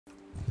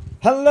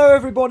Hello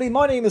everybody,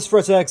 my name is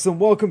Tetsojin and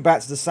welcome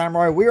back to the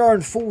Samurai. We are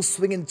in full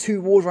swing in two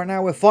wars right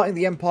now. We're fighting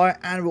the Empire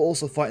and we're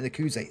also fighting the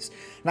Kuuzaits.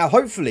 Now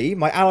hopefully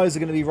my allies are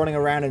going to be running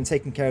around and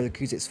taking care of the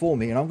Kuuzaits for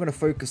me, and I'm going to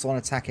focus on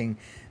attacking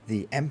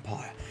the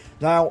Empire.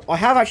 Now I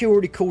have actually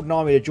already called an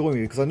army to join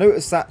me because I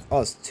noticed that,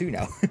 oh it's two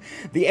now,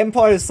 the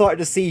Empire has started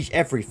to siege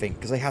everything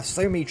because they have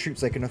so many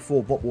troops they can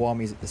afford multiple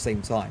armies at the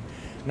same time.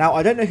 Now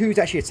I don't know who's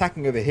actually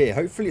attacking over here.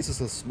 Hopefully it's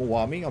just a small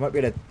army. I might be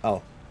able to,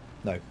 oh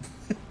no.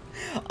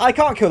 I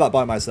can't kill that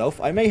by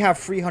myself. I may have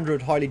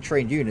 300 highly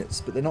trained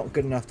units, but they're not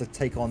good enough to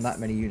take on that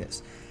many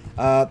units.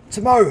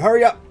 Tomo,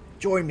 hurry up!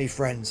 Join me,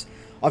 friends.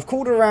 I've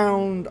called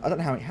around, I don't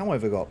know how many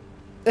have I got?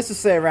 Let's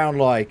just say around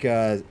like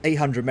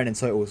 800 men in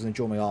total to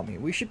join my army.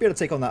 We should be able to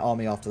take on that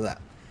army after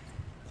that.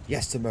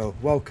 Yes, Tomo,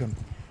 welcome.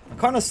 I'm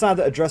kind of sad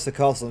that Adressa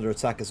Castle under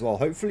attack as well.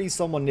 Hopefully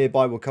someone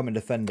nearby will come and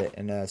defend it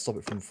and stop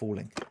it from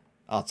falling.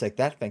 I'll take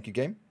that. Thank you,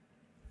 game.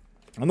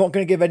 I'm not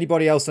going to give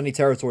anybody else any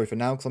territory for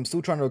now because I'm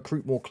still trying to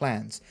recruit more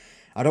clans.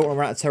 I don't want to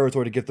run out of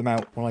territory to give them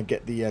out when I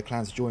get the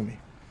clans to join me.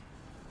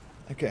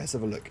 Okay, let's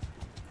have a look.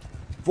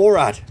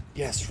 Vorad!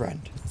 Yes,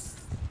 friend.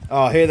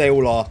 Oh, here they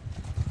all are.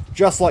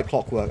 Just like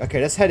clockwork.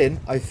 Okay, let's head in.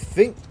 I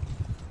think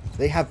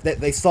they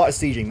started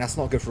sieging. That's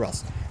not good for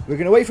us. We're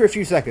going to wait for a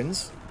few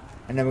seconds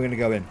and then we're going to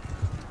go in.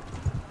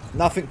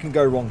 Nothing can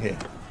go wrong here.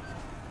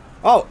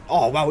 Oh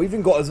wow, we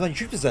even got as many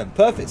troops as them.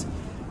 Perfect.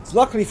 So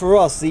luckily for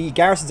us, the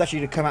garrison's actually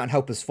going to come out and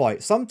help us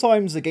fight.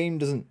 Sometimes the game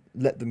doesn't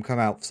let them come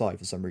outside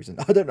for some reason.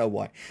 I don't know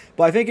why.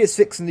 But I think it's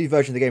fixed in the new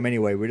version of the game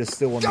anyway. We're just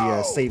still on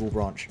the stable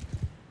branch.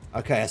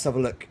 Okay, let's have a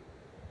look.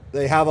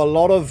 They have a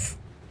lot of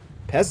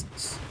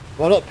peasants.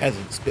 Well, not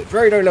peasants, but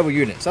very low level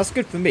units. That's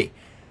good for me.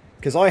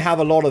 Because I have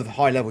a lot of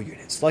high level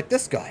units. Like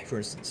this guy, for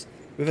instance.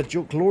 With a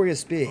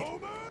glorious beard.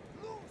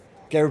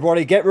 Okay,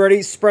 everybody, get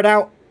ready. Spread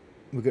out.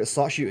 We're going to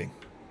start shooting.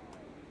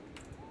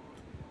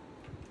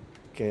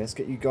 Okay, let's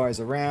get you guys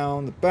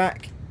around the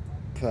back.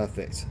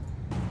 Perfect.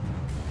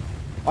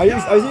 I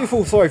do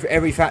feel sorry for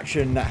every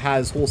faction that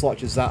has horse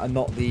archers that are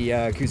not the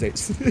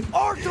Kuuzaits.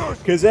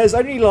 Because there's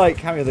only like,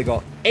 how many have they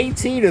got?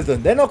 18 of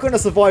them. They're not going to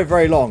survive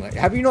very long.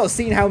 Have you not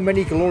seen how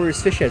many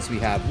glorious fish heads we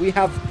have? We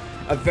have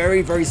a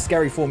very, very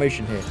scary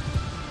formation here.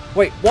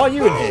 Wait, why are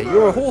you in here?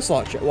 You're a horse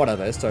archer.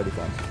 Whatever, it's totally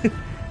fine.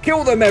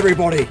 Kill them,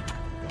 everybody!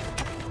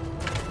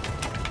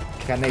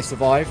 Can they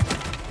survive?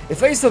 If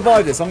they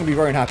survive this, I'm going to be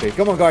very happy.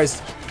 Come on,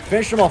 guys.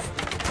 Finish them off.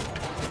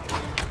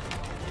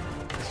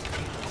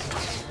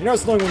 You know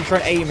it's annoying when you try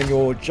and aim and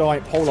your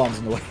giant polearm's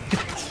in the way.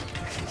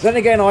 Then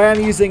again, I am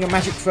using a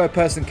magic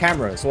third-person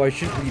camera, so I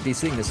shouldn't really be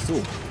seeing this at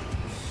all.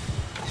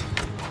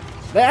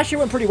 They actually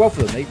went pretty well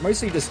for them. They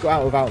mostly just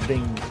got out without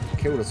being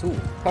killed at all.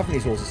 Apart from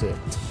these horses here.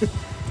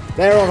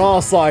 They're on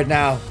our side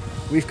now.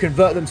 We've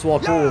converted them to our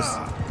cause.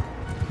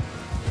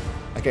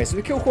 Okay, so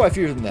we killed quite a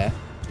few of them there.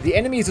 The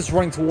enemy is just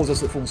running towards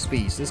us at full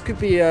speed, so this could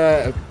be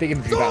a big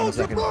infantry battle in a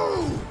second.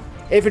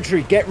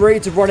 Infantry, get ready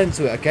to run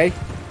into it, okay?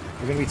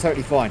 We're going to be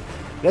totally fine.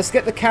 Let's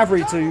get the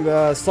cavalry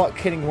to start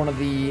killing one of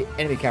the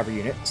enemy cavalry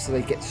units so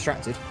they get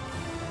distracted.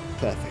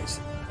 Perfect.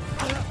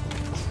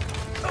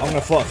 I'm going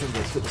to fly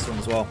through this one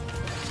as well.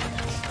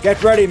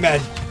 Get ready,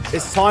 men.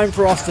 It's time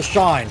for us to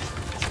shine.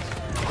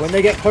 When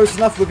they get close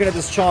enough, we're going to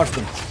discharge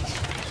them.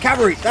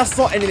 Cavalry! That's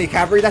not enemy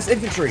cavalry, that's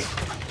infantry.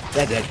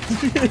 They're dead.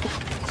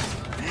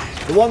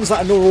 The ones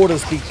that ignore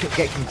orders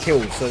get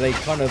killed, so they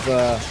kind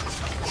of...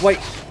 Wait,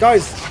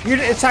 guys, you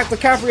didn't attack the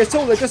cavalry at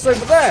all, they're just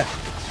over there.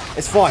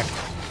 It's fine.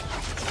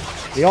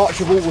 The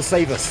Archer Wall will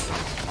save us.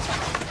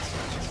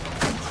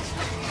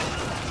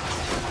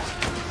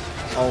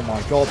 Oh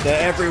my god, they're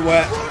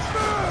everywhere.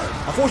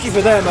 Unfortunately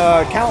for them,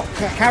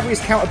 cavalry is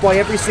countered by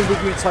every single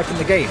unit type in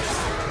the game.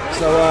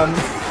 So,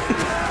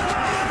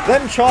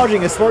 them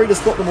charging has slowly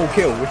just got them all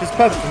killed, which is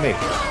perfect for me.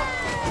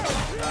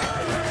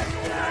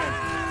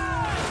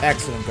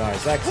 Excellent,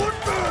 guys, excellent.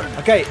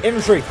 Okay,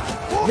 infantry,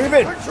 move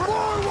in.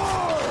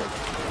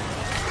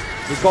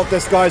 We've got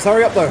this, guys.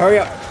 Hurry up, though, hurry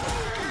up.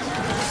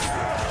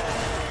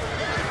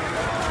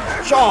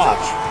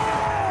 Charge!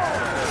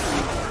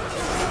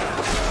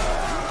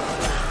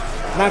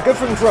 Now, good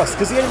thing for us,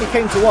 because the enemy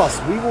came to us,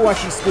 we will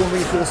actually spawn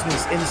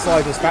reinforcements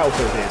inside this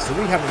battlefield here, so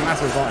we have a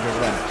massive advantage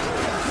over them.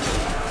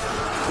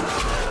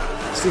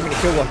 Let's see how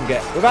many kills I can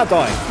get without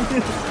dying.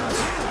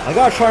 I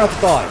gotta try not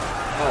to die.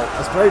 Oh,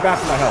 that's very bad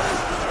for my health.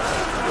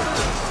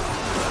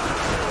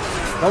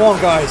 Come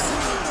on, guys.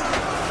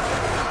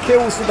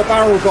 Kills for the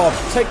barrel god.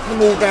 Take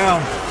them all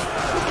down.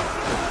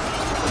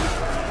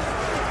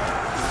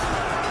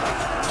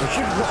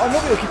 I'm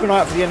not going to keep an eye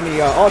out for the enemy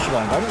archer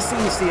line. I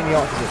haven't seen any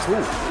archers at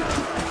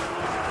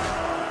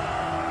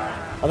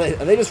all.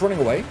 Are they just running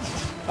away?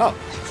 Oh.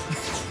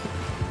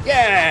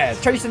 Yeah!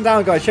 Chase them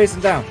down, guys. Chase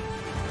them down.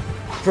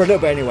 For a little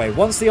bit anyway.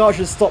 Once the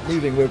archers stop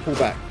moving, we'll pull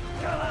back.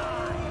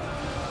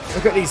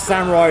 Look at these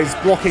samurais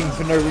blocking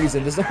for no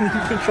reason. There's no one who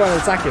can try and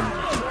attack him.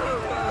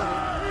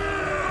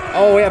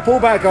 Oh yeah, pull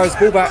back, guys.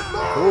 Pull back.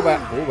 Pull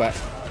back. Pull back.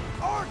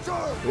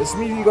 Let's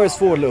move you guys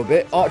forward a little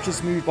bit.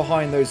 Archers move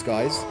behind those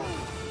guys.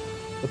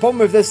 The problem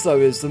with this, though,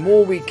 is the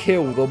more we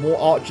kill, the more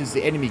archers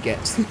the enemy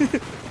gets.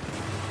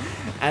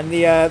 And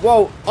the,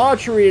 well,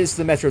 archery is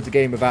the meta of the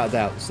game without a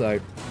doubt, so...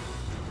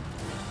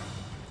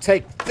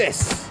 Take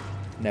this!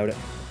 Nailed it.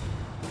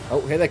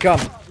 Oh, here they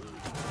come.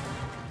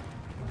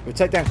 We'll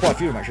take down quite a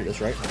few of them actually at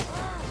this rate.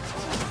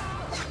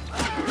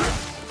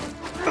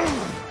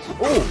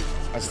 Oh!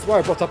 I swear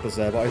I brought up us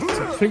there, but I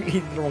completely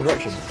in the wrong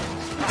direction.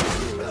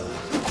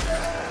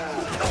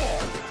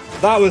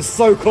 That was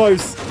so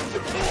close!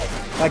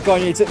 That guy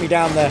nearly took me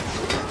down there.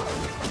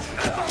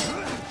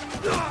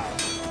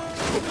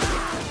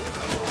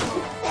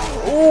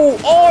 Ooh,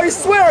 oh, I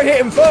swear I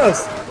hit him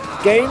first!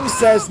 Game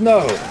says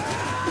no.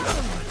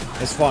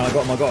 It's fine, I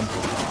got him.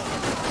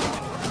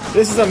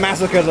 This is a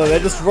massacre though, they're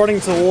just running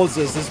towards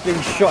us, just being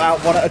shot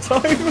out one at a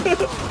time.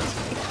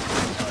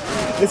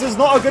 This is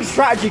not a good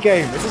strategy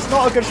game. This is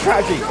not a good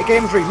strategy. A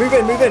game 3, move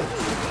in, move in.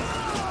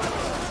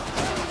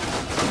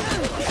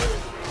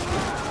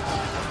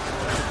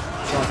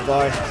 Trying to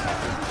die.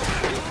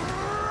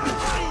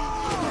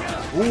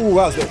 Ooh,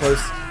 that was a bit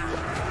close.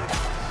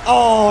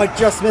 Oh, I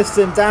just missed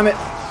him, damn it.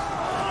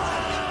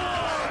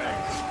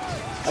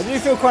 I do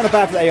feel kind of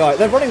bad for the AI.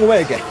 They're running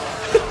away again.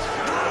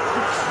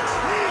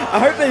 I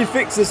hope they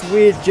fix this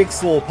weird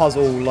jigsaw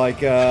puzzle,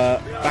 like,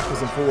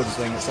 backwards and forwards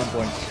thing at some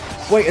point.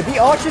 Wait, are the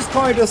archers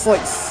kind of just,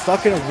 like,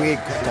 stuck in a weird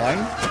line?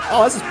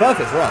 Oh, this is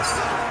perfect for us.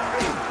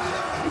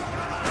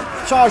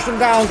 Charge them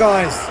down,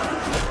 guys.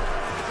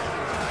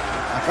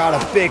 I got a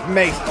big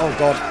mace. Oh,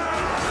 God.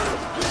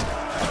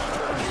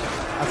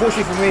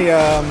 Unfortunately for me,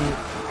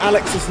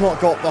 Alex has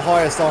not got the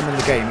highest armor in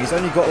the game. He's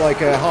only got, like,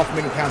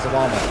 £500,000 of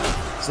armor.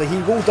 So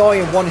he will die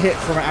in one hit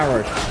from an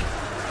arrow.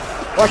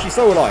 Well, actually,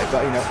 so will I,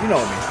 but, you know what I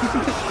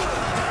mean.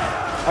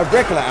 A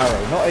regular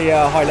arrow, not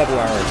a high-level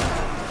arrow.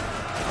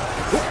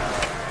 Ooh.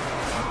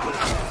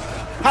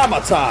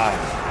 Hammer time!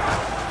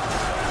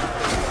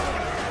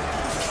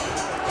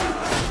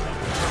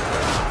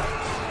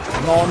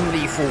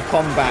 Non-lethal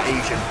combat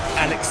agent,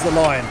 Alex the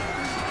Lion.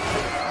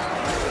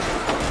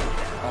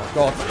 Oh,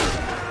 God.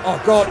 Oh,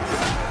 God.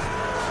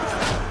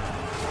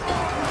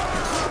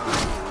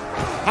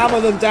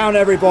 Hammer them down,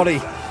 everybody.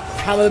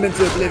 Hammer them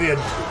into oblivion.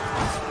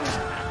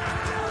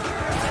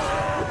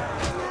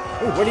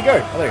 Oh, where'd he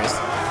go? Oh, there he is.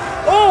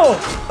 Oh!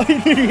 He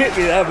nearly hit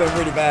me there, but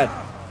really bad.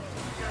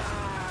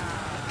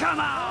 Come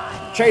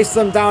on! Chase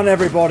them down,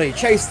 everybody.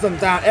 Chase them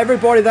down.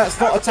 Everybody that's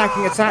not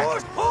attacking, attack.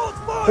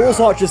 Horse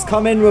archers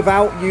come in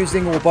without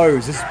using all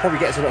bows. This probably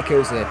gets a lot of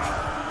kills here.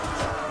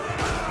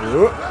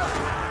 You're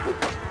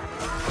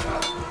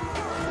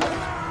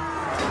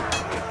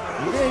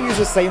going to use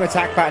the same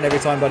attack pattern every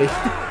time, buddy.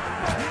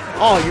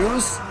 I'll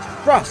use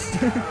thrust.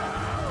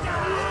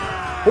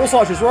 Horse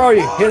archers, where are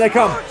you? Here they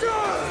come.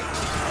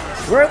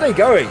 Where are they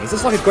going? Is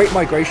this like a great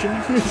migration?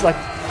 It's like,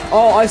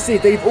 oh, I see.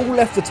 They've all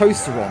left the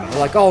toaster on. They're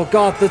like, oh,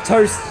 God, the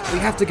toast. We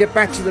have to get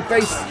back to the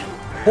base.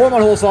 Form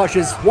on horse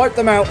archers. Wipe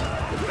them out.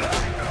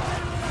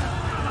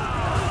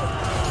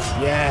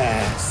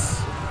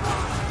 Yes.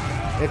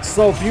 It's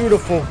so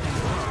beautiful.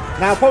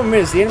 Now, the problem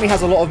is, the enemy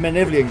has a lot of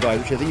Manivlian guys,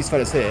 which are these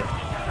fellas here.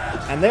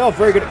 And they are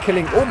very good at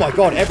killing, oh my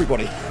God,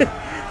 everybody.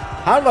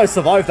 How did I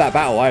survive that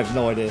battle? I have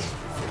no idea.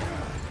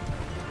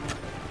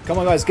 Come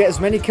on, guys, get as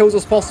many kills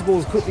as possible,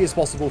 as quickly as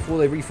possible before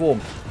they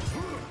reform.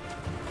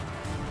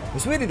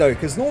 It's weird though,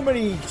 because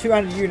normally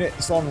two-handed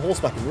units on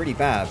horseback are really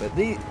bad, but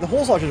the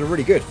horse archers are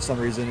really good for some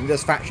reason in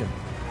this faction.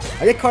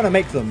 I did kind of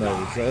make them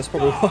though, so that's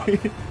probably why.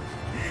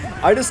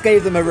 I just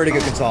gave them a really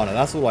good katana,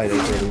 that's all I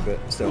did really, but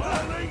still.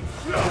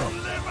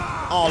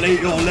 I'll eat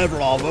your liver,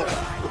 Albert.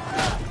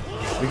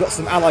 We got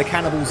some ally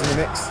cannibals in the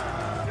mix.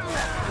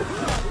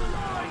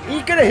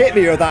 He could have hit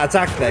me with that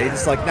attack there, he's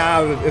just like,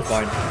 nah, we're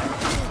fine.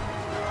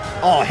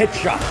 Oh,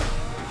 headshot.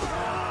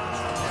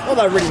 Not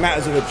that it really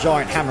matters with a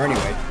giant hammer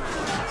anyway.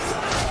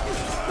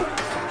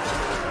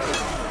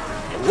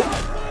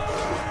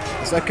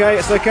 It's okay,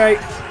 it's okay.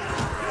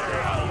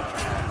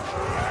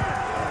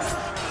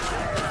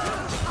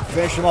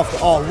 Finish them off.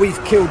 Oh,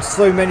 we've killed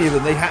so many of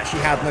them, they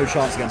actually had no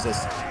chance against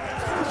us.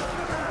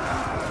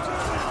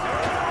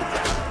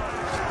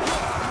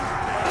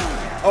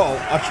 Oh,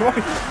 I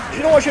tried. Do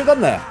you know what I should have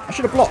done there? I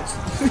should have blocked.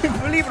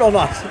 Believe it or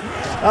not.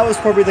 That was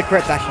probably the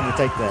correct action to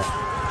take there.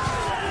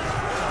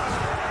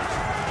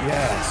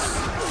 Yes.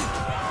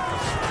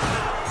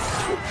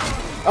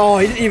 Oh,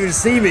 he didn't even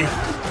see me.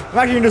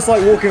 Imagine him just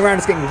like walking around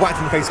just getting whacked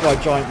in the face by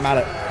a giant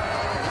mallet.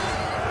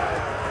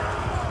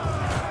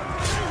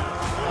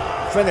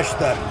 Finish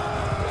them.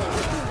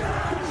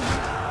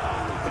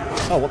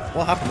 Oh,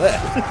 what happened there?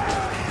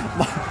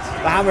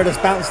 The hammer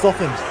just bounced off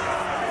him.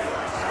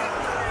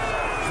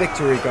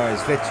 Victory,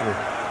 guys, victory.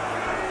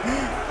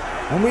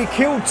 And we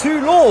killed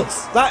 2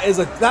 lords. That is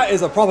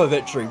a proper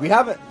victory. We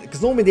haven't,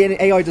 because normally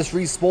the AI just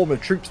respawn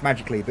with troops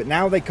magically, but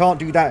now they can't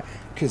do that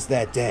because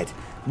they're dead.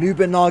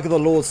 Nubenaga the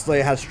Lord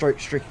Slayer has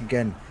streak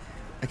again.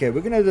 Okay,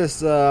 we're gonna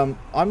just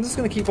I'm just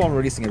gonna keep on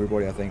releasing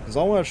everybody, I think, because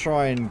I want to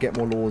try and get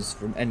more lords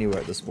from anywhere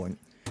at this point.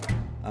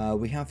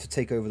 We have to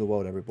take over the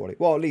world, everybody.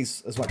 Well, at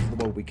least as much of the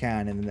world we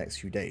can in the next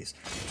few days.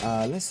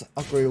 Let's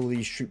upgrade all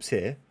these troops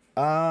here.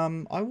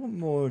 I want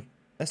more.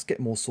 Let's get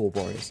more sword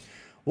warriors.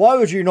 Why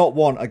would you not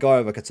want a guy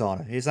with a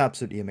katana? He's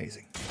absolutely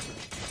amazing.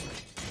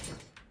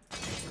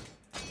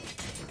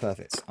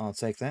 Perfect. I'll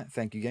take that.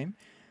 Thank you, game.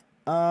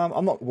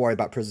 I'm not worried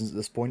about prisons at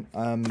this point.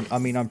 I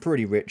mean, I'm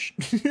pretty rich.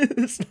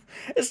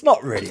 It's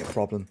not really a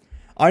problem.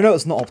 I know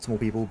it's not optimal,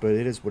 people, but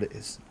it is what it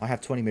is. I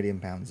have 20 million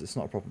pounds. It's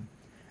not a problem.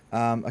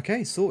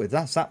 Okay, sorted.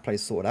 That's that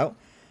place sorted out.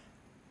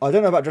 I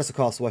don't know about Dresser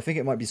Castle. I think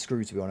it might be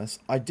screwed, to be honest.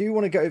 I do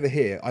want to get over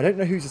here. I don't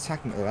know who's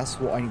attacking it, though. That's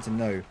what I need to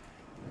know.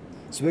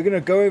 So we're going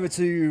to go over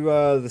to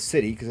the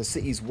city, because the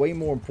city is way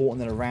more important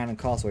than Iran and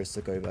Kaoses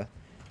took over.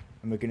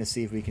 And we're going to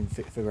see if we can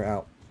figure it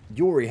out.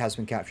 Yuri has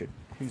been captured.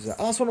 Who's that?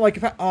 Oh, that's one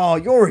of my... Oh,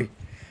 Yuri!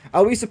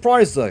 Are we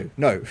surprised, though?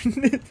 No.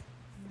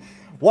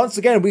 Once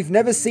again, we've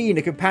never seen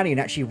a companion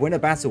actually win a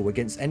battle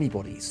against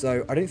anybody.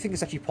 So I don't think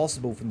it's actually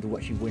possible for them to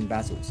actually win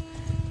battles.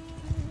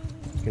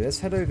 Okay, let's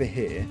head over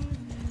here.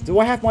 Do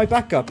I have my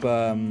backup?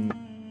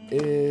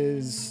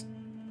 Is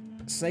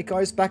Snake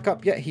Eyes back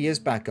up yet? He is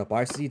back up.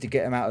 I just need to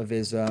get him out of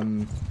his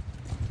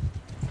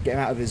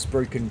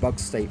broken bug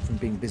state from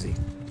being busy.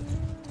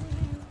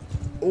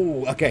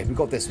 Oh, okay, we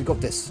got this. We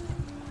got this.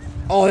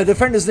 Oh, the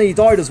defenders nearly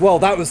died as well.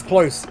 That was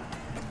close.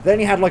 They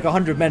only had like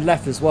 100 men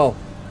left as well.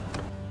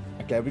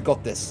 Okay, we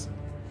got this.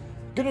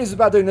 Good news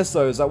about doing this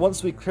though is that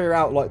once we clear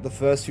out like the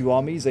first few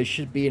armies, they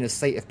should be in a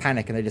state of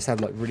panic and they just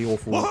have like really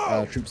awful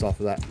troops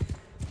after that.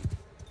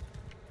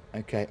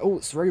 Okay. Oh,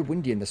 it's very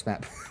windy in this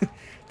map.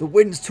 The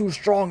wind's too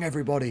strong,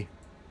 everybody.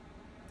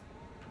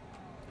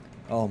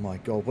 Oh my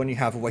god, when you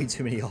have way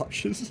too many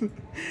archers. You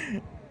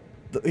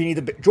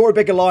need to draw a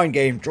bigger line,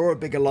 game. Draw a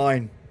bigger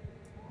line.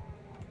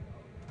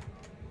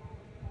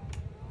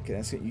 Okay,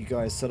 let's get you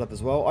guys set up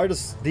as well.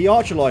 The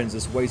archer line is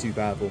just way too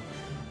powerful.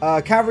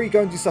 Cavalry,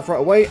 go and do stuff right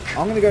away.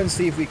 I'm going to go and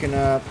see if we can,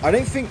 I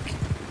don't think...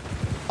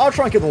 I'll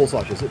try and kill the horse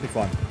archers, it'll be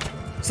fine.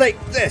 Say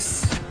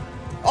this!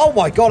 Oh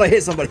my god, I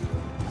hit somebody!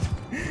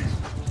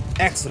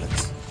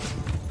 Excellent.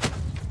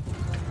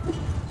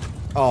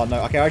 Oh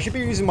no, okay, I should be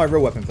using my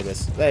real weapon for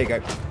this. There you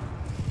go.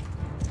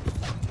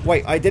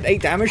 Wait, I did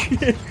 8 damage?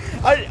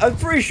 I'm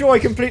pretty sure I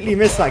completely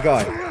missed that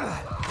guy.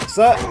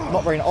 Sir,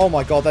 not very... Oh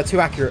my god, they're too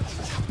accurate.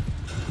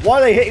 Why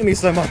are they hitting me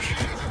so much?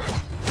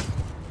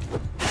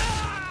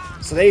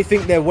 So they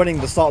think they're winning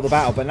the start of the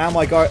battle, but now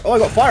my guy... Oh, I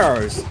got fire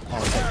arrows.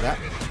 I'll take that.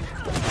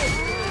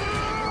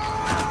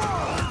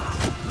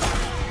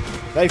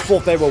 They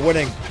thought they were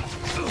winning.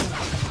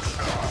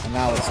 And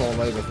now it's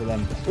all over for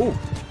them. Ooh,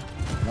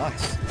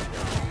 nice.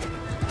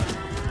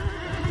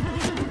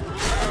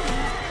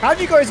 How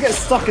do you guys get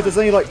stuck if there's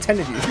only like 10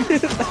 of you?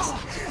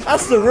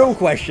 that's the real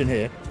question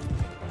here.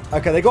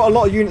 Okay, they got a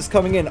lot of units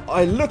coming in.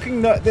 I'm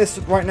looking at this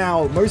right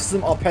now. Most of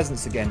them are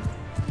peasants again.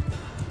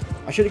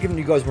 I should have given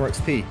you guys more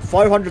XP.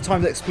 500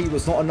 times XP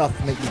was not enough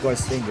to make you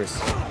guys dangerous.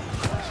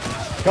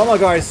 Come on,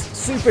 guys.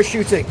 Super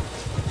shooting.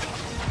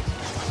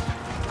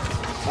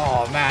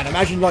 Oh, man.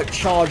 Imagine, like,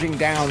 charging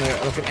down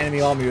like an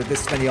enemy army with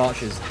this many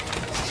archers.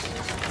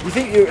 You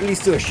think you at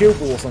least do a shield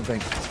wall or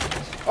something.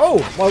 Oh,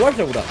 my wife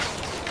leveled up.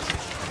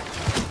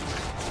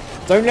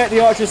 Don't let the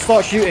archers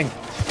start shooting.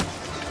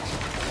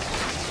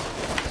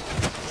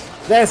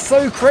 They're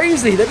so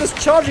crazy. They're just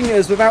charging at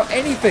us without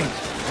anything.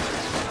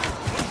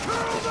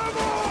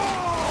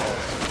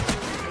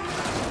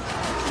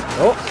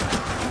 Oh,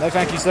 no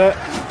thank you, sir.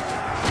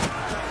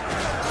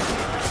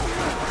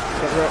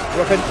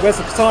 Where's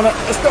the katana?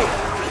 Let's go.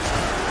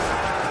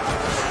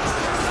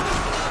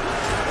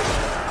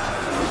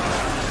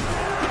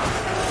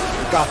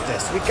 We got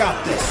this. We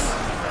got this.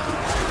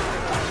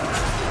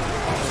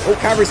 Oh,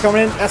 cavalry's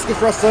coming in. That's good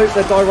for us, though.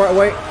 They die right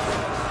away.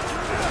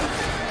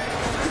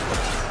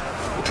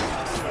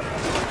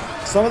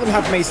 Some of them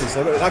have maces,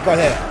 so that guy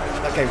there.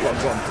 Okay, got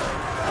him.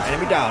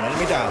 Enemy down,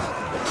 enemy down.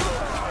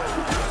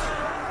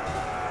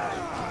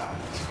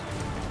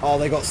 Oh,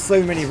 they got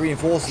so many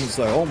reinforcements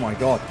though. Oh my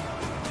god.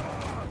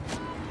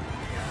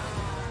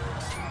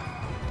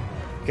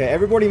 Okay,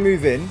 everybody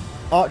move in.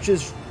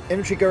 Archers,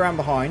 infantry go around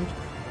behind.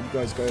 You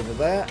guys go over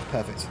there.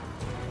 Perfect.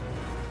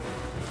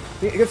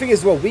 The good thing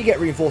is, well, we get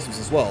reinforcements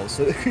as well,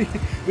 so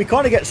we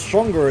kind of get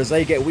stronger as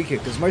they get weaker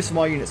because most of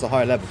my units are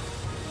higher level.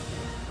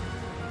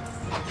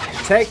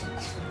 Take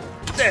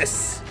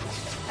this!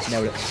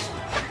 Nailed it.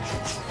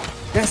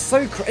 They're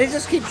so crazy. They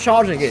just keep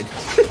charging in.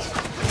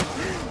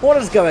 What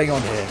is going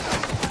on here?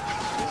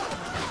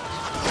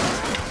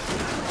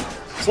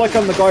 It's like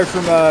I'm the guy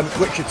from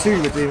Witcher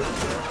 2 with the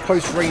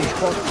close-range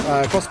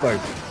crossbow.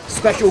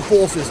 Special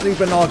Forces,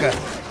 Nuba-Naga.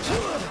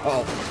 Uh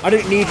oh, I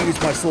don't need to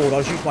use my sword.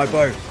 I'll use my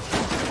bow.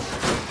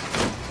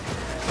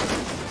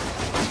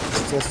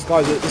 So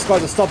this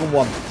guy's a stubborn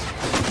one.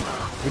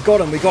 We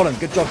got him. We got him.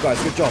 Good job,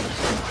 guys. Good job.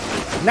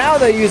 Now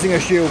they're using a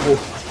shield wall.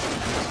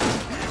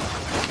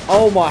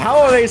 Oh my, how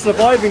are they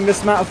surviving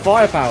this amount of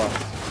firepower?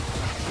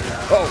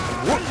 Oh,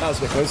 whoop, that was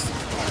a bit close.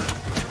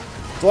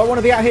 Do I want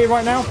to be out here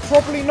right now?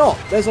 Probably not.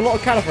 There's a lot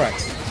of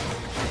Califrax.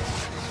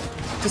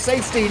 To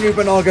safety,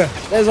 Nuba-Naga.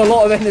 There's a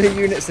lot of enemy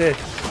units here.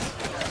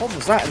 What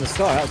was that in the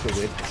sky? That was a bit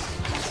weird.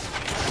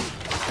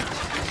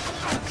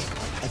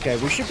 Okay,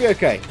 we should be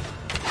okay.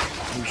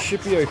 We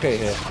should be okay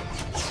here.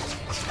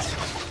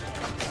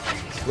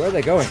 Where are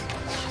they going?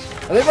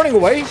 Are they running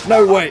away?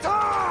 No way.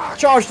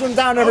 Charge them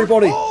down,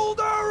 everybody.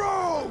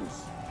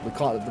 We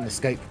can't let them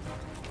escape.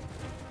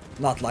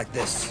 Not like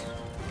this.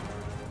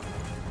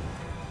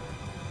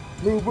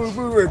 Move, move,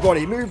 move,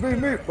 everybody. Move,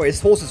 move, move. Wait, his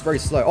horse is very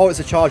slow. Oh,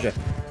 it's a charger.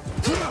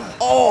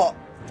 Oh,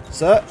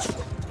 sir.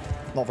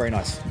 Not very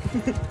nice.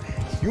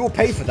 You will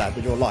pay for that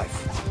with your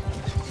life.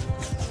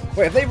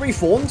 Wait, have they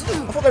reformed?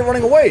 I thought they were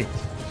running away.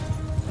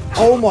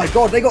 Oh my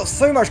god, they got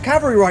so much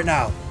cavalry right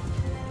now.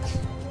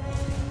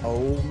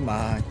 Oh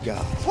my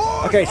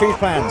god. Okay, change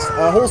plans.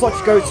 Horse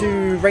archers go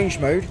to range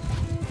mode.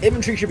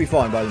 Infantry should be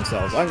fine by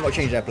themselves. I haven't got to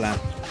change their plan.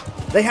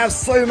 They have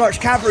so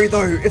much cavalry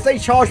though. If they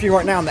charge me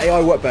right now and the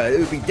AI work better, it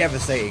would be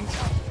devastating.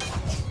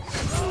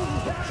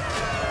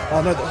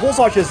 Oh no, the horse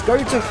archers go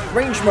to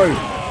range mode.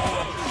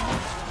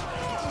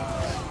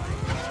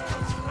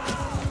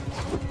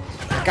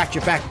 I got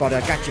your back, buddy.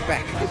 I got your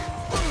back.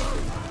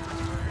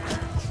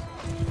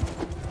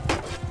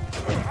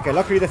 Okay,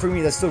 luckily they're through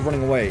me. They're still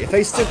running away. If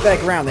they stood their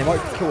ground, they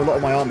might kill a lot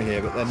of my army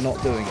here, but they're not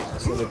doing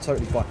it, so they're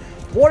totally fine.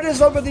 What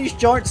is up with these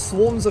giant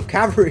swarms of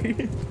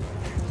cavalry?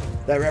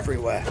 They're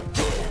everywhere.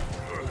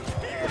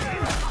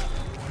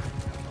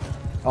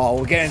 Oh,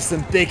 we're getting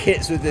some big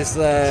hits with this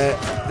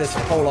this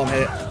pole on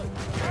here.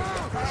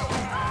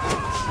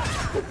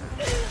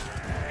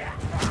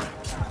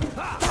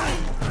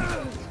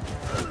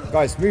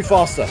 Guys, move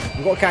faster.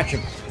 We've got to catch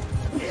him.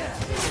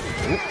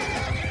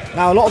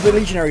 Now, a lot of the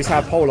legionaries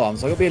have pole arms,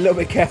 so I've got to be a little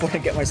bit careful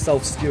and get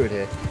myself skewered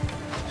here.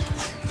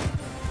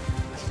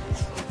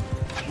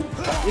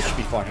 This should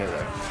be fine here,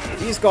 though.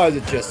 These guys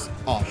are just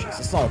archers.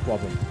 It's not a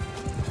problem.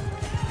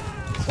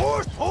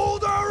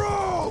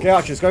 Okay,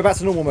 archers, go back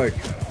to normal mode.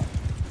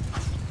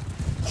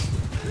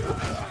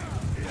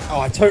 Oh,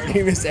 I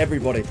totally missed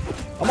everybody.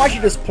 I might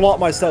actually just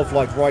plot myself,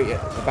 like, right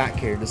at the back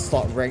here and just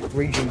start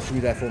raging through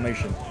their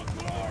formation.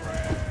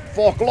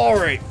 For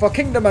glory! For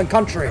kingdom and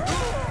country!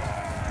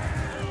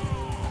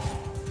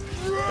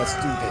 Let's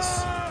do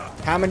this.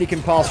 How many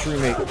can pass through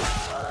me?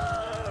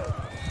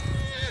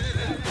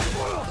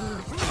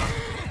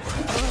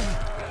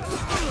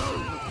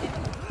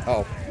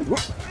 Oh. Whoop.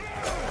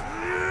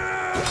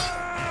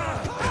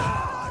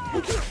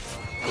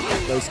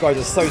 Those guys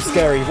are so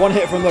scary. One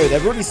hit from those. They're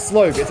really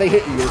slow, but if they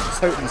hit you, you're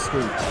totally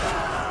screwed.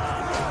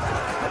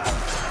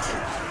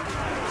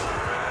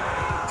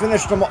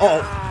 Finish them.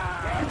 Oh.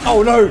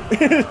 Oh no!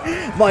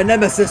 My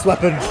nemesis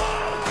weapon!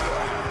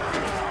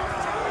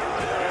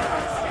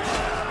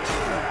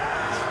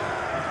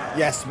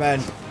 Yes, men.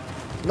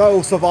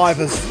 No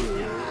survivors.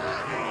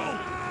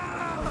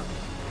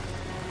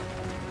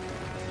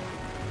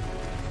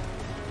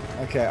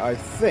 Okay, I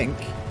think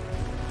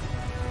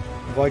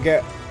if I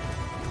get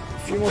a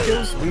few more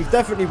kills, we've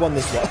definitely won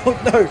this one.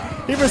 Oh no!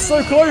 He was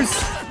so close!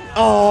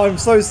 Oh, I'm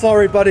so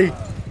sorry, buddy.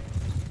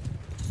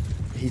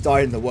 He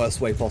died in the worst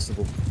way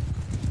possible.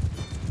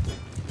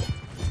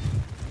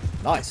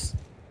 Nice.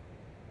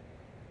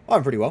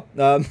 I'm pretty well.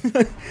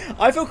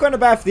 I feel kind of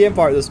bad for the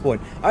Empire at this point.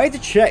 I need to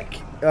check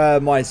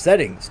my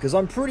settings because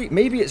I'm pretty.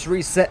 Maybe it's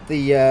reset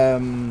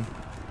the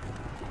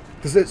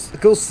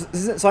because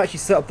since I actually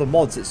set up the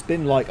mods, it's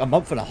been like a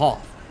month and a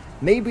half.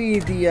 Maybe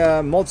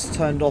the mods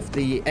turned off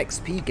the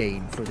XP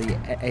gain for the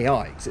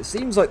AI because it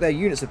seems like their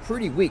units are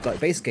pretty weak, like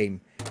base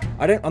game.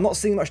 I'm not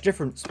seeing much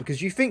difference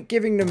because you think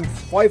giving them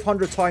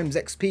 500 times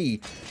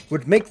XP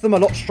would make them a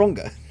lot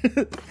stronger.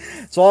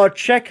 So I'll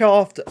check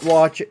after.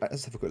 Well,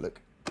 let's have a quick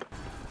look.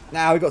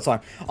 Now we've got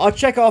time. I'll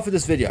check after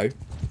this video,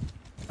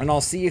 and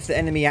I'll see if the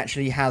enemy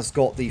actually has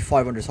got the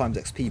 500 times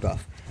XP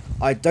buff.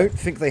 I don't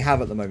think they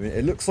have at the moment.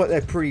 It looks like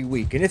they're pretty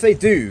weak, and if they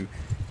do,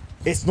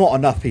 it's not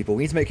enough. People,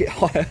 we need to make it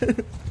higher.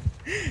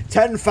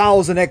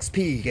 10,000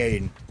 XP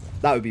gain.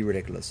 That would be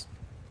ridiculous.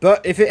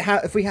 But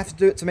if we have to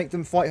do it to make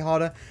them fight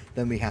harder,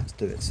 then we have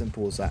to do it.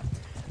 Simple as that.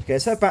 Okay,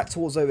 let's head back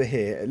towards over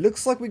here. It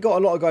looks like we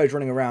got a lot of guys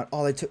running around.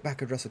 Oh, they took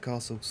back a Dresser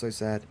Castle. So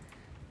sad.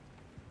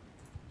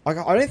 I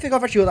don't think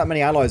I've actually got that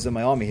many allies in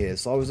my army here,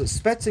 so I was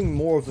expecting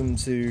more of them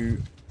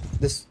to...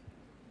 There's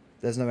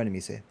no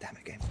enemies here. Damn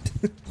it, game.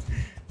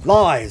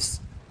 Lies!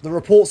 The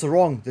reports are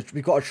wrong.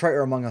 We've got a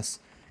traitor among us.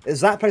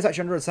 Is that place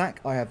actually under attack?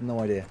 I have no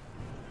idea.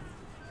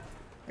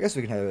 I guess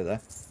we can head over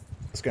there.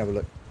 Let's go have a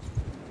look.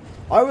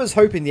 I was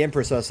hoping the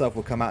Empress herself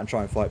would come out and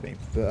try and fight me,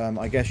 but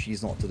I guess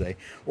she's not today.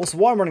 Also,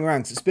 while I'm running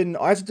around, because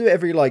I have to do it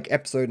every, like,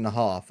 episode and a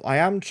half, I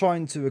am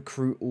trying to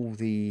recruit all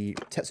the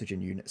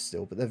Tetsojin units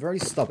still, but they're very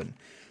stubborn.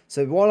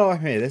 So while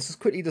I'm here, let's just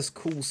quickly just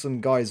call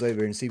some guys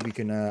over and see if we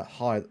can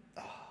hire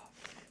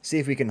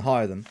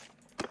them.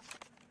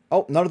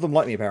 Oh, none of them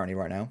like me apparently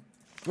right now.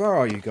 Where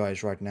are you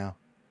guys right now?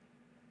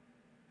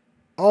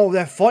 Oh,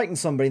 they're fighting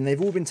somebody and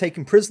they've all been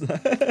taken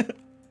prisoner.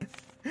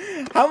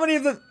 How many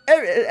of them?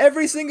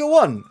 Every single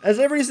one. Has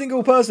every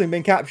single person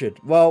been captured?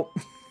 Well,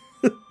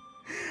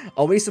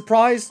 are we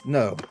surprised?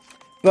 No.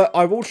 But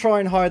I will try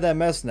and hire their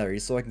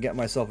mercenaries so I can get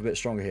myself a bit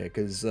stronger here.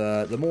 Because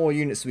the more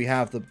units we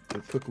have, the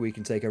quicker we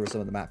can take over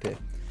some of the map here.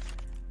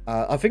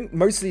 I think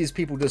most of these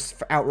people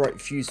just outright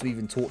refuse to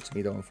even talk to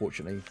me though,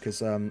 unfortunately.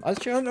 Because I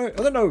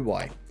don't know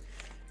why.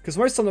 Because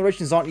most of the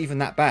rations aren't even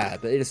that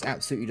bad, but they just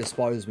absolutely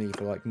despise me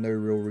for, like, no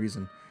real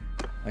reason.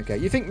 Okay,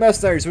 you think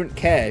mercenaries wouldn't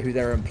care who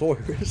their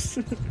employer is.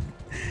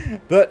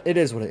 But it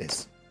is what it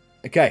is.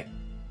 Okay.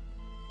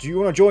 Do you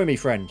want to join me,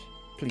 friend?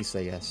 Please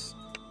say yes.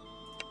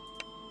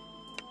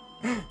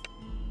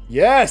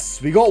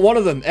 Yes! We got one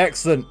of them.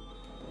 Excellent.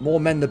 More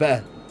men the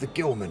better. The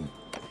Gilman.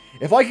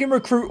 If I can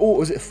recruit all...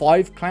 Was it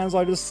 5 clans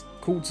I just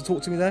called to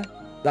talk to me there?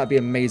 That'd be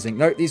amazing.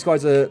 No, these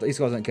guys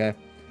don't care.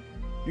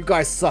 You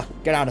guys suck.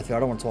 Get out of here. I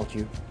don't want to talk to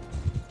you.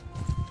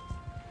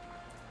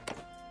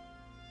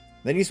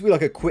 There needs to be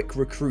like a quick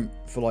recruit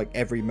for like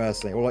every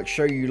mercenary, or like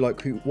show you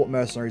like what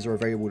mercenaries are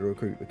available to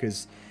recruit,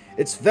 because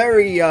it's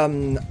very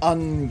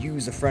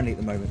unuser friendly at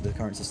the moment, the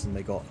current system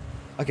they got.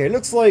 Okay,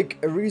 looks like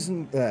a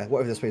reason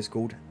whatever this place is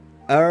called,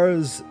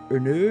 Ars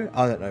Unu,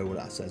 I don't know what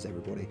that says,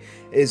 everybody,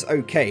 is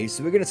okay.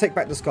 So we're going to take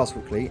back this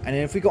castle quickly, and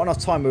then if we got enough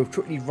time, we'll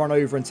quickly run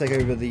over and take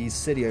over the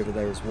city over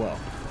there as well.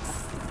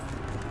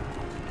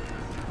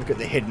 Look at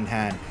the Hidden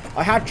Hand.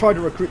 I had tried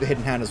to recruit the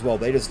Hidden Hand as well,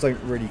 but they just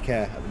don't really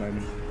care at the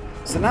moment.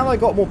 So now I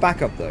got more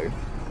backup though.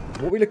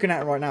 What are we looking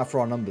at right now for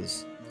our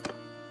numbers?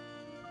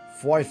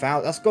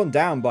 5,000. That's gone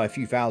down by a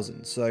few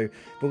thousand. So,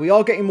 but we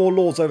are getting more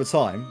lords over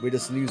time. We're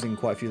just losing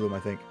quite a few of them, I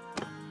think.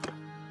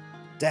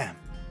 Damn.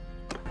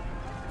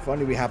 If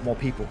only we have more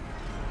people.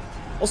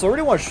 Also, I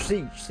really want to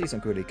see something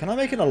quickly. Can I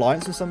make an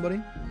alliance with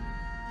somebody?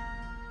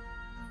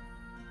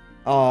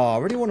 Oh, I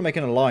really want to make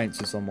an alliance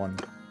with someone.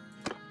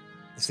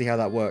 Let's see how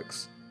that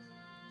works.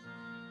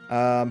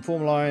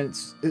 Form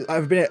alliance.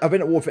 I've been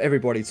at war for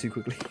everybody too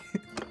quickly.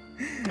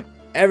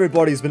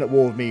 Everybody's been at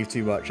war with me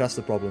too much. That's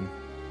the problem.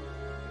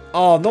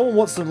 Oh, no one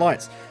wants an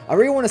alliance. I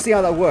really want to see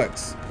how that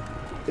works.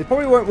 It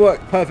probably won't work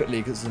perfectly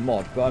because it's a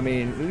mod, but I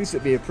mean, at least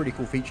it'd be a pretty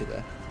cool feature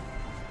there.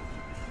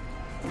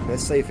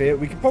 Let's save here.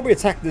 We can probably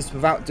attack this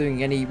without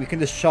doing any... We can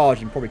just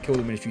charge and probably kill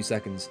them in a few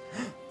seconds.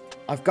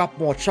 I've got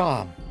more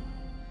charm.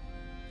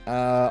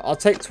 I'll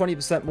take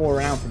 20% more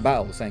renown from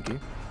battles, thank you.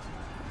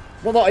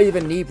 Not that I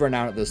even need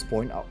renown at this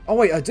point. Oh,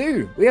 wait, I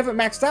do. We haven't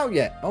maxed out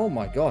yet. Oh,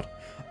 my God.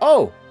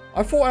 Oh,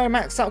 I thought I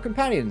maxed out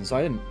companions.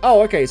 I didn't.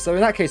 Oh, okay. So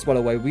in that case, by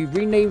the way, we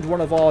renamed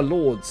one of our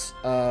lords,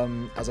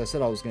 as I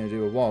said I was going to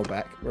do a while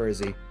back. Where is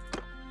he?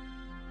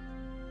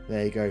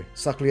 There you go.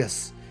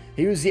 Suclius.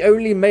 He was the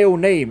only male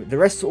name. The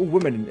rest are all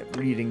women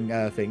reading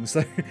things.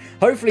 So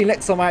hopefully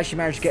next time I actually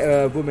manage to get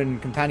a woman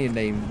companion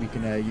name, we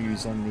can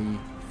use on the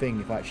thing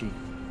if I actually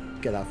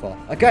get that far.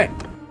 Okay.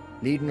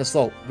 Lead an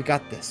assault. We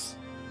got this.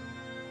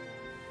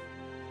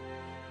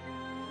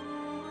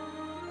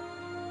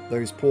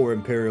 Those poor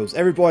Imperials.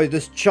 Everybody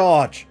just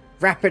charge.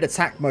 Rapid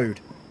attack mode.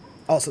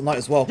 Oh, it's at night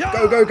as well. Yeah.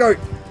 Go, go, go.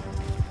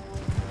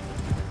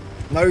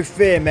 No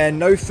fear, men.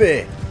 No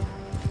fear.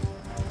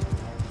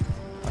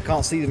 I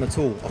can't see them at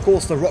all. Of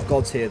course, the rock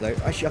god's here, though.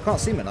 Actually, I can't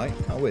see him at night.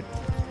 How weird.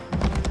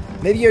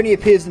 Maybe he only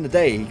appears in the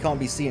day. He can't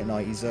be seen at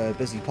night. He's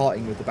busy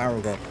partying with the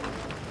barrel god.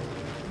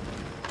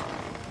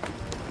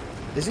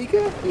 Is he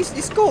good?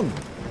 He's gone.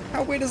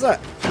 How weird is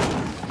that?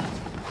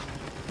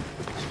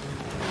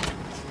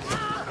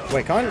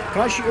 Wait, can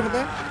I shoot over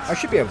there? I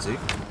should be able to.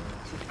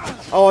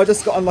 Oh, I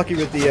just got unlucky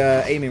with the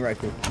aiming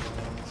reticle.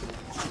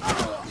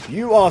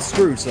 You are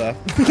screwed, sir.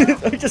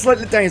 I just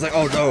let it down. He's like,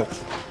 oh no.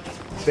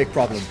 Big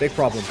problem, big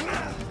problem.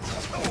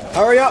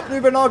 Hurry up,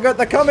 Nobunaga,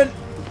 they're coming.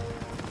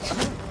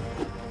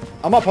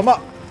 I'm up, I'm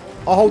up.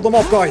 I'll hold them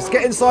off, guys.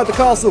 Get inside the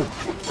castle.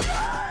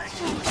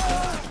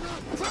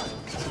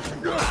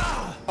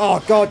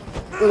 Oh, God.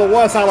 You're the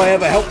worst ally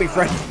ever. Help me,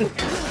 friend.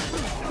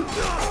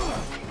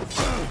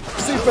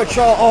 Super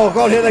char. Oh,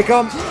 God, here they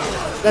come.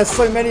 There's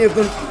so many of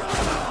them.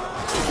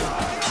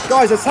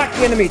 Guys, attack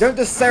the enemy. Don't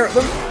just stare at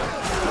them.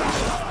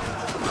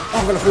 Oh,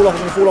 I'm going to fall off.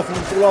 I'm going to fall off. I'm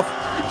going to fall off.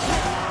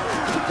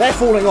 They're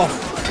falling off.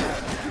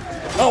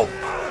 Oh.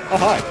 Oh,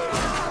 hi.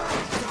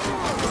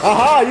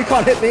 Aha, you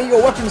can't hit me.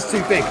 Your weapon's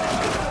too big.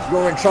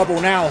 You're in trouble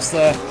now,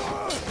 sir.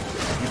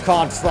 You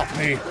can't stop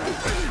me. You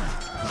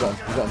got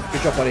him. You got him.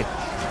 Good job, buddy.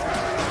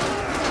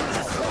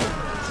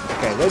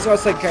 Okay, those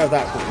guys take care of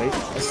that quickly.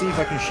 Let's see if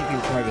I can shoot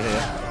people from over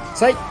here.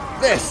 Take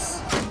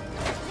this.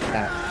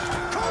 Now.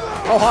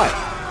 Oh, hi.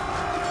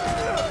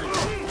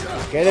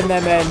 Get in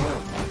there, men.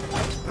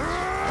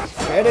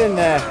 Get in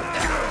there.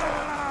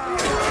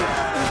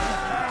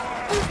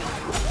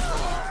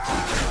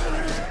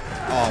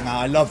 Oh, man,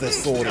 I love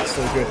this sword. It's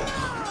so good.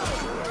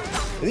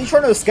 Is he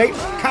trying to escape?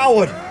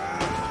 Coward!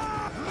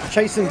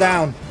 Chase him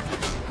down.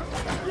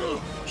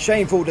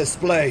 Shameful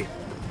display.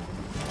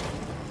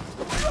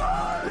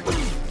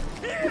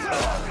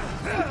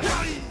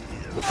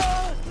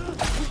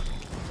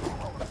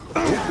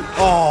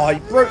 Oh, he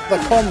broke the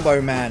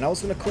combo, man. I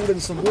was going to call in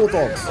some war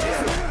dogs.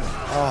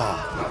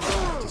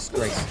 Oh,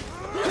 disgrace.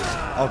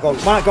 Oh, God.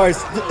 Man,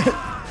 guys.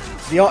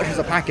 The archers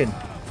are packing.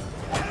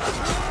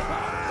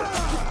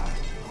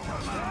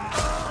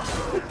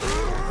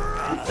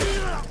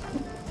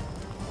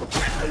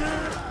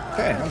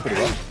 Okay, I'm pretty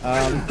well.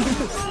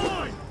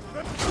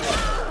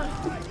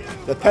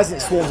 The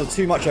peasant swarms are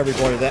too much,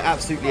 everybody. They're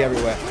absolutely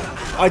everywhere.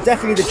 I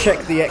definitely need to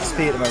check the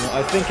XP at the moment.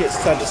 I think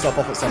it's turned itself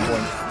off at some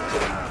point.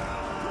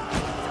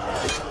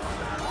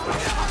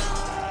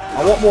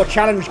 I want more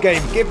challenge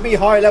game. Give me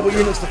high level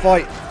units to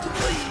fight.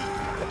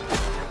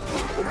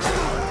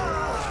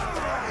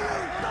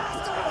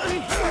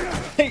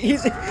 He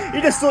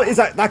just thought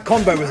that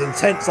combo was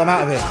intense. I'm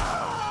out of here.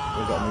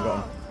 We got him. We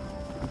got him.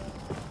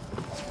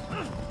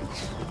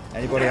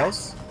 Anybody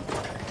else?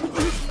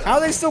 How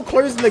are they still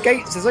closing the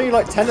gates? There's only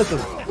like 10 of them.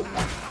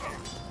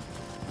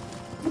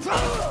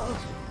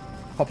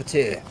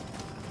 Puppeteer.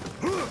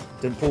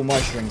 Didn't pull my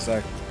string,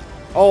 so.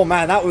 Oh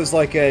man, that was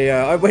like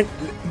a.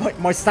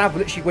 My stab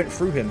literally went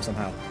through him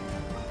somehow.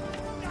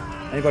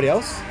 Anybody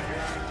else?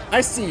 I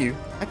see you.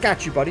 I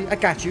got you, buddy. I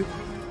got you.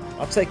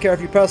 I'll take care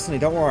of you personally.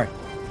 Don't worry.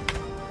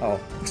 Oh.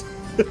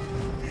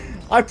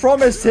 I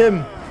promised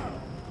him.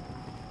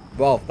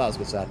 Well, that was a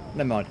bit sad.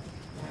 Never mind.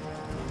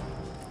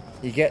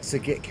 He gets to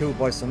get killed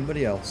by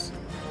somebody else.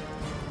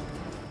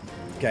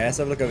 Okay, let's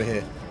have a look over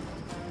here.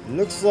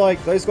 Looks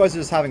like those guys are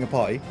just having a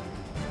party.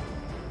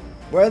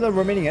 Where are the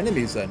remaining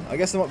enemies then? I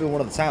guess they might be on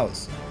one of the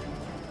towers.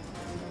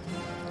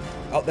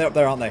 Oh, they're up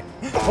there, aren't they?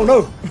 Oh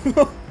no!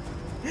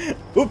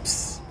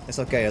 Oops! It's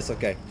okay, it's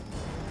okay.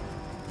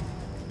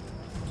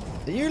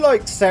 Are you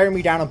like staring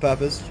me down on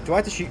purpose? Do I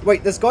have to shoot?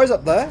 Wait, there's guys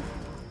up there?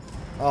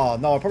 Oh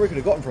no, I probably could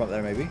have gotten from up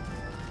there maybe.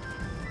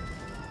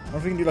 I wonder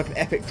if we can do like an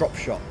epic drop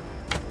shot.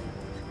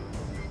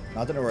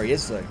 I don't know where he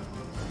is though.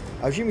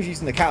 I assume he's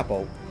using the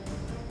catapult.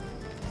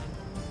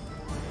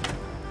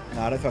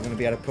 No, I don't think I'm going to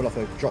be able to pull off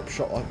a drop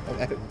shot of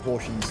epic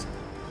proportions.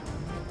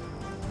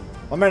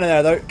 My men are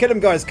there though. Kill him,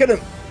 guys, kill him!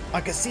 I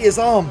can see his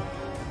arm!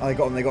 Oh, they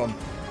got him, they got him.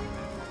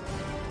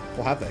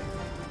 Or have they?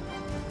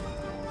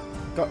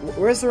 God,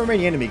 where's the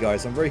remaining enemy,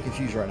 guys? I'm very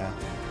confused right now.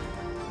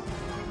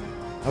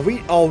 Are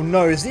we... Oh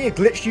no, is he a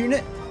glitch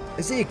unit?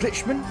 Is he a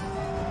glitchman?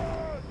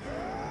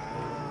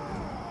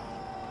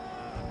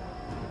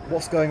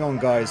 What's going on,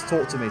 guys?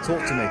 Talk to me,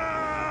 talk to me.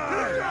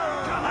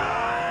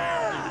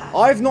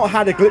 I've not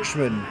had a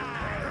glitchman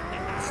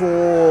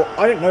for,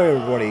 I don't know,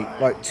 everybody,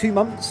 like 2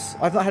 months.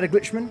 I've not had a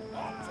glitchman.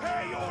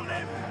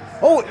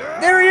 Oh,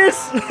 there he is!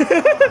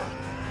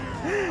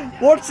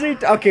 What's he?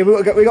 Okay,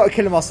 we got to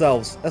kill him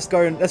ourselves. Let's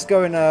go and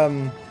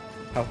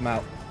help him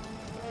out.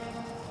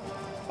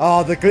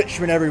 Oh, the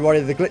glitchman, everybody,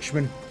 the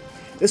glitchman.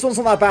 This one's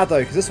not that bad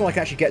though, because this one I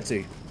can actually get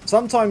to.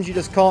 Sometimes you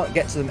just can't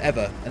get to them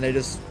ever, and they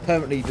just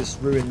permanently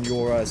just ruin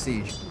your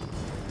siege.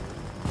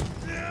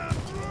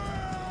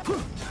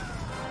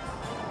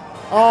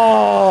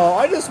 Oh,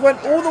 I just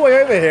went all the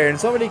way over here and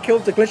somebody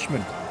killed the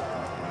glitchman.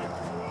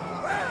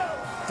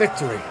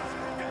 Victory.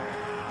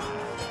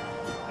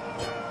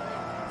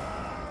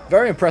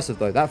 Very impressive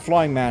though. That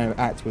flying man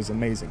act was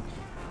amazing.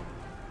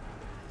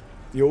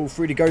 You're all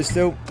free to go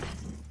still?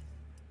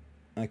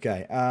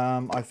 Okay,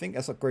 I think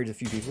let's upgrade a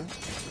few people.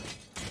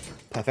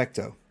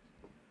 Perfecto.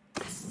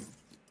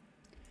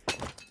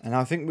 And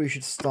I think we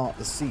should start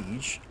the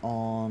siege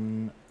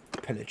on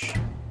pillage.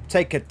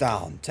 Take it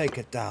down, take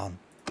it down.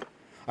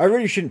 I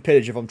really shouldn't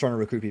pillage if I'm trying to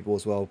recruit people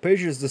as well.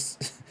 Pillage is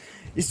just...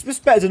 it's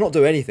just better to not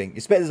do anything.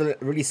 It's better to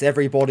release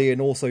everybody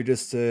and also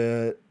just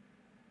to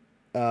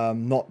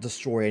not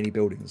destroy any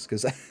buildings.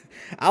 Because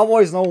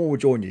otherwise no one will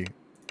join you.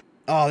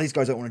 Oh, these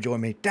guys don't want to join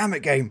me. Damn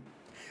it, game.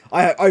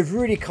 I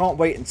really can't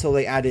wait until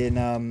they add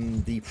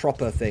in the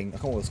proper thing. I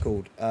can't remember what it's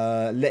called.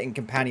 Letting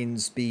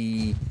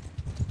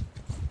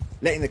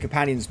the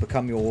companions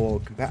become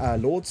your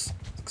lords.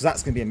 Because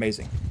that's going to be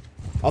amazing.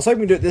 I was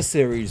hoping to do it this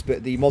series,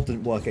 but the mod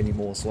didn't work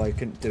anymore, so I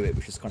couldn't do it,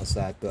 which is kind of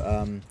sad.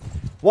 But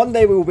one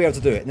day we will be able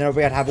to do it, and then we'll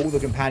be able to have all the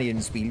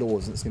companions be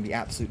lords, and it's going to be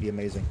absolutely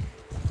amazing.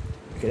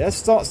 Okay, let's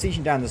start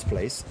sieging down this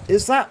place.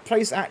 Is that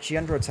place actually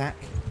under attack?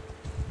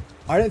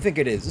 I don't think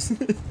it is.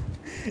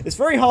 It's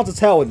very hard to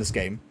tell in this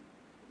game.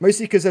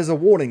 Mostly because there's a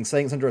warning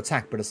saying it's under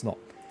attack, but it's not.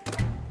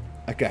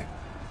 Okay.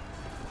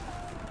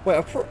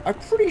 Wait, I'm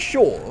pretty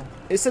sure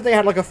it said they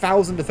had like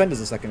 1,000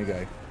 defenders a second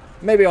ago.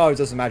 Maybe I was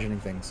just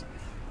imagining things.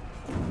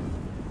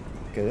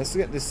 Okay, let's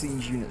get the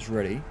siege units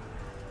ready.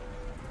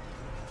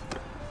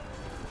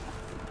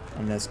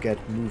 And let's get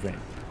moving.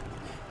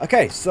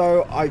 Okay,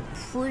 so I'm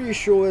pretty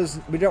sure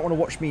we don't want to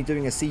watch me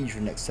doing a siege for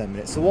the next 10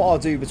 minutes. So what I'll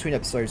do between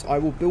episodes, I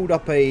will build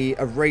up an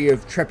array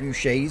of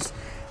trebuchets.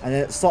 And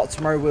then at the start of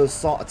tomorrow, we'll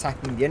start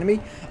attacking the enemy.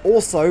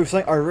 Also,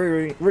 something I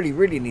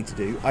really need to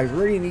do, I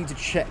really need to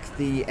check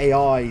the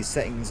AI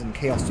settings and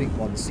Chaos Suite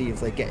ones, see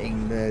if they're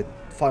getting the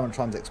 500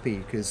 times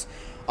XP, because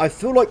I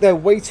feel like they're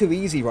way too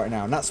easy right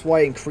now, and that's why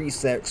I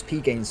increase their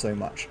XP gain so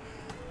much.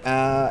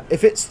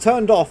 If it's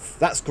turned off,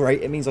 that's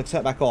great, it means I can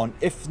turn it back on.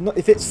 If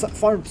it's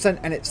 500%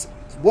 and it's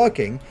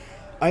working,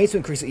 I need to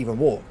increase it even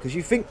more, because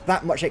you think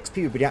that much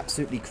XP would be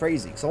absolutely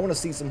crazy. So I want to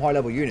see some high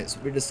level units,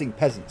 we're just seeing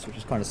peasants, which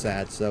is kind of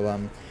sad,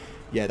 so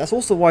yeah, that's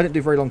also why I don't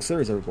do very long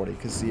series, everybody,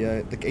 because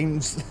the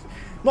game's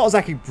not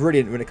exactly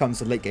brilliant when it comes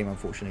to late game,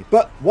 unfortunately.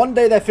 But one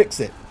day they'll fix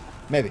it.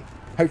 Maybe.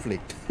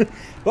 Hopefully.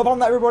 But on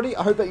that, everybody,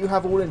 I hope that you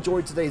have all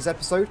enjoyed today's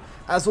episode.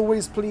 As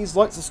always, please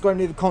like, subscribe,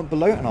 and leave a comment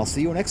below, and I'll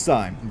see you next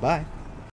time. Bye.